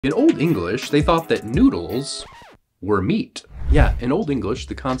In Old English, they thought that noodles were meat. Yeah, in Old English,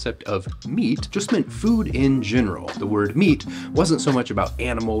 the concept of meat just meant food in general. The word meat wasn't so much about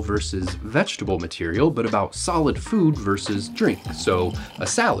animal versus vegetable material, but about solid food versus drink. So a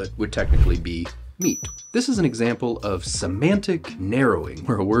salad would technically be meat. This is an example of semantic narrowing,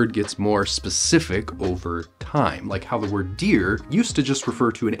 where a word gets more specific over time, like how the word deer used to just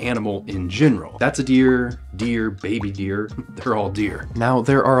refer to an animal in general. That's a deer, baby deer, they're all deer. Now,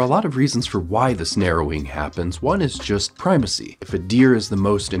 there are a lot of reasons for why this narrowing happens. One is just primacy. If a deer is the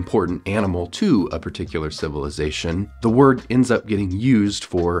most important animal to a particular civilization, the word ends up getting used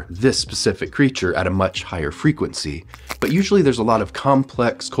for this specific creature at a much higher frequency. But usually there's a lot of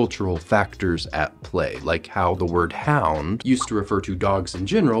complex cultural factors at play, like how the word hound used to refer to dogs in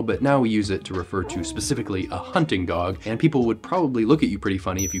general, but now we use it to refer to specifically a hunting dog, and people would probably look at you pretty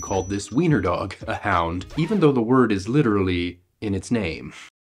funny if you called this wiener dog a hound, even though the word is literally in its name.